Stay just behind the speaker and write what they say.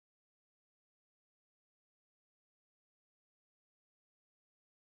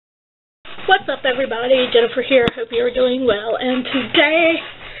What's up, everybody? Jennifer here. Hope you are doing well. And today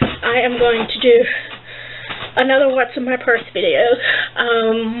I am going to do another What's in My Purse video.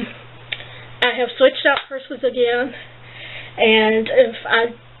 I have switched out purses again, and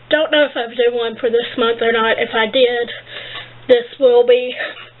I don't know if I've done one for this month or not. If I did, this will be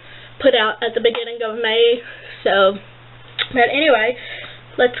put out at the beginning of May. But anyway,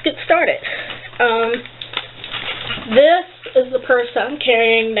 let's get started. This is the purse I'm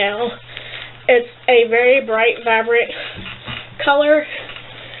carrying now. It's a very bright, vibrant color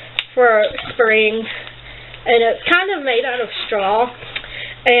for spring, and it's kind of made out of straw,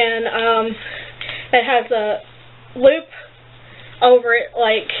 and it has a loop over it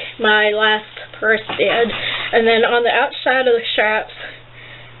like my last purse did, and then on the outside of the straps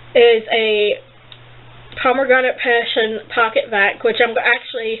is a pomegranate passion pocket vac, which I'm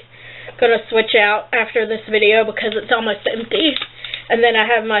actually going to switch out after this video because it's almost empty. And then I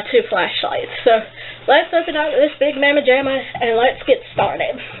have my 2 flashlights. So let's open up this big mamma jamma and let's get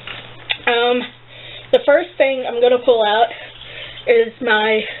started. The first thing I'm going to pull out is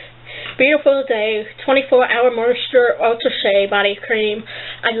my Beautiful Day 24-Hour Moisture Ultra Shea Body Cream.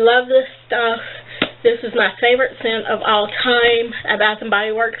 I love this stuff. This is my favorite scent of all time at Bath &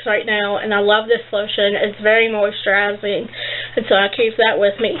 Body Works right now, and I love this lotion. It's very moisturizing, and so I keep that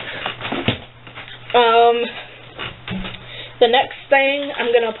with me. The next thing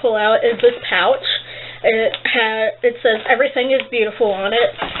I'm going to pull out is this pouch. It says Everything is Beautiful on it.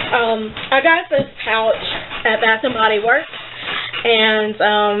 I got this pouch at Bath & Body Works,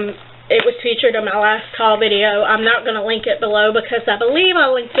 and it was featured in my last haul video. I'm not going to link it below because I believe I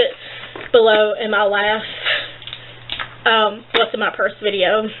linked it below in my last What's in My Purse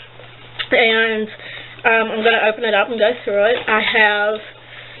video. And I'm going to open it up and go through it. I have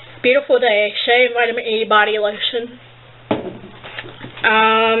Beautiful Day Shea Vitamin E Body Lotion.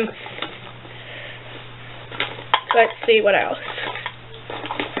 Let's see what else.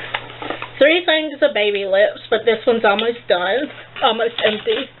 3 things of baby lips, but this one's almost done, almost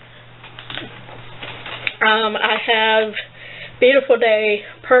empty. I have Beautiful Day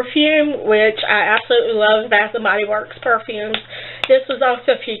perfume, which I absolutely love Bath & Body Works perfumes. This was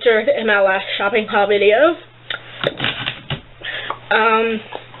also featured in my last shopping haul video.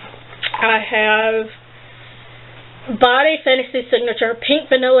 I have Body Fantasy Signature Pink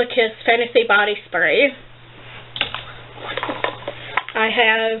Vanilla Kiss Fantasy Body Spray. I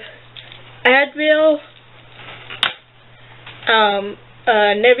have Advil,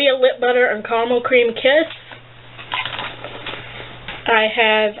 Nivea Lip Butter and Caramel Cream Kiss. I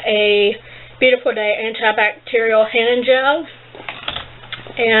have a Beautiful Day Antibacterial Hand Gel,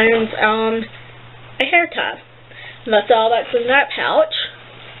 and a hair tie. And that's all that's in that pouch.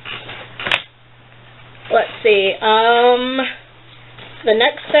 Let's see, the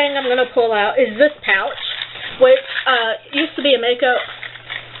next thing I'm going to pull out is this pouch, which used to be a makeup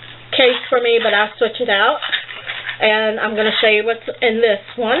case for me, but I switched it out, and I'm going to show you what's in this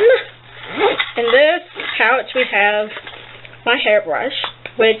one. In this pouch we have my hairbrush,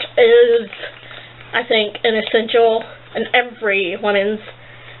 which is, I think, an essential in every woman's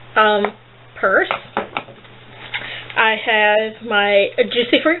purse. I have my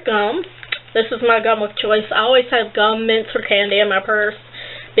Juicy Fruit gum. This is my gum of choice. I always have gum, mints, or candy in my purse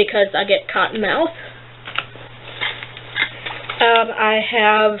because I get cotton mouth. I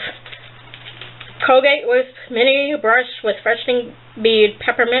have Colgate Wisp Mini Brush with Freshening Bead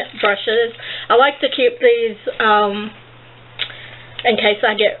Peppermint brushes. I like to keep these in case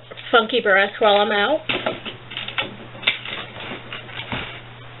I get funky breath while I'm out.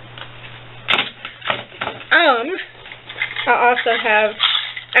 I also have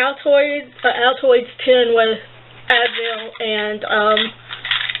Altoids tin with Advil and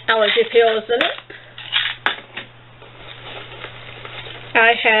allergy pills in it.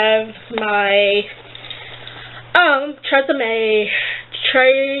 I have my Tresemme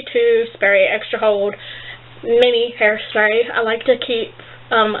Tray to Spray Extra Hold Mini Hairspray. I like to keep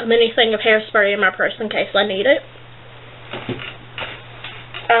a mini thing of hairspray in my purse in case I need it.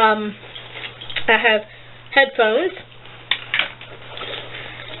 I have headphones.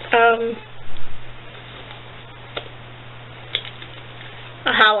 A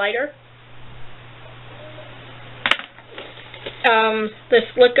highlighter. This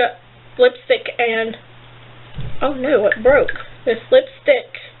lipstick and, oh no, it broke. This lipstick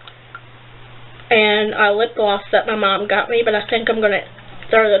and lip gloss that my mom got me, but I think I'm going to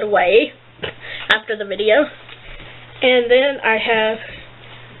throw it away after the video. And then I have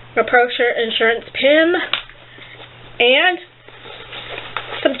a ProSure Insurance pin and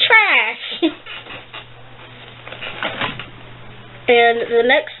some trash. And the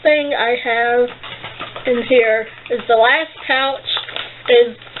next thing I have in here is the last pouch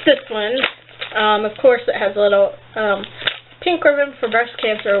is this one. Of course, it has a little pink ribbon for breast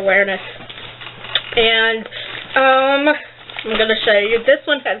cancer awareness. And I'm going to show you. This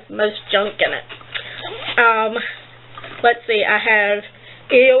one has the most junk in it. Let's see. I have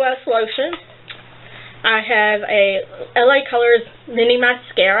EOS lotion. I have a LA Colors mini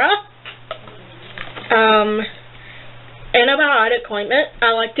mascara. Antibiotic ointment.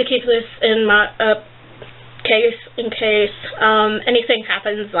 I like to keep this in my case in case anything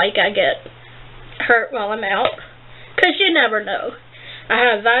happens, like I get hurt while I'm out, because you never know. I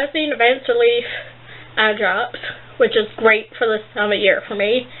have Visine Advanced Relief eye drops, which is great for this time of year for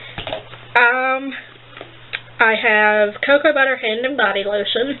me. I have cocoa butter hand and body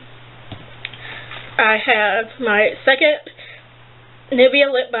lotion. I have my second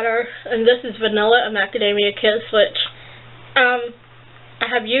Nivea lip butter, and this is vanilla and macadamia kiss, which I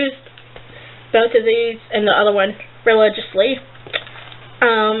have used both of these and the other one religiously.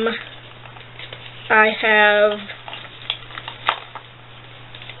 I have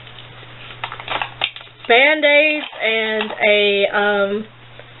Band-Aids and a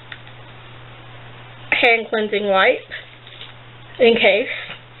hand cleansing wipe in case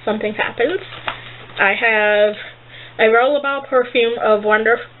something happens. I have a Rollerball perfume of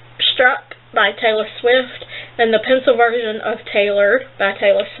Wonderstruck by Taylor Swift and the pencil version of Taylor by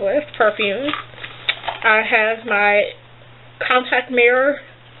Taylor Swift perfumes. I have my contact mirror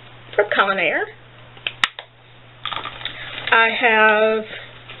from Conair. I have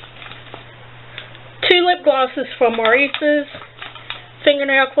 2 lip glosses from Maurice's,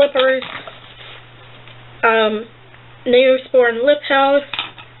 fingernail clippers, Neosporin Lip Health,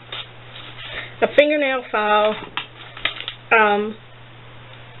 a fingernail file,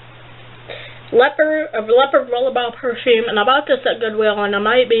 leopard rollerball perfume, and I bought this at Goodwill, and I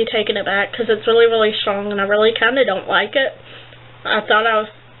might be taking it back because it's really, really strong, and I really kind of don't like it. I thought I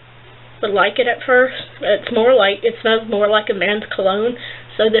would like it at first. It smells more like a man's cologne,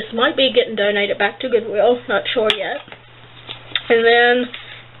 so this might be getting donated back to Goodwill. Not sure yet. And then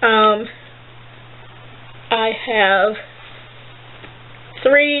I have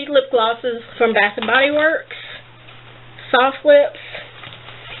 3 lip glosses from Bath & Body Works, Soft Lips,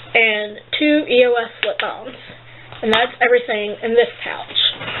 and 2 EOS lip balms. And that's everything in this pouch.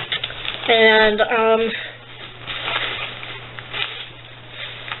 And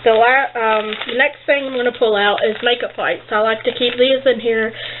the next thing I'm going to pull out is makeup wipes. I like to keep these in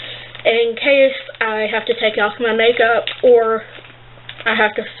here in case I have to take off my makeup, or I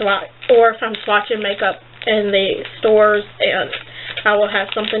have to swatch, or if I'm swatching makeup in the stores and I will have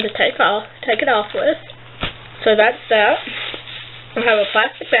something to take it off with. So that's that. I have a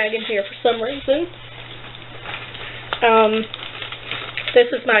plastic bag in here for some reason. This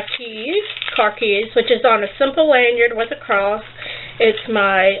is my keys, car keys, which is on a simple lanyard with a cross. It's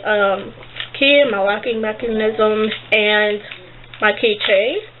my key and my locking mechanism and my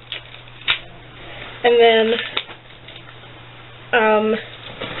keychain. And then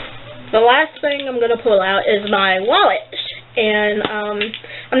the last thing I'm going to pull out is my wallet. And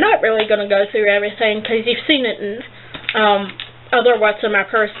I'm not really going to go through everything because you've seen it in other What's in My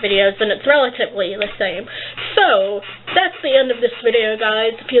Purse videos, and it's relatively the same. So, that's the end of this video,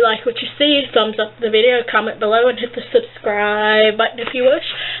 guys. If you like what you see, thumbs up the video, comment below, and hit the subscribe button if you wish.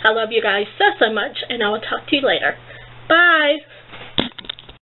 I love you guys so much, and I will talk to you later. Bye!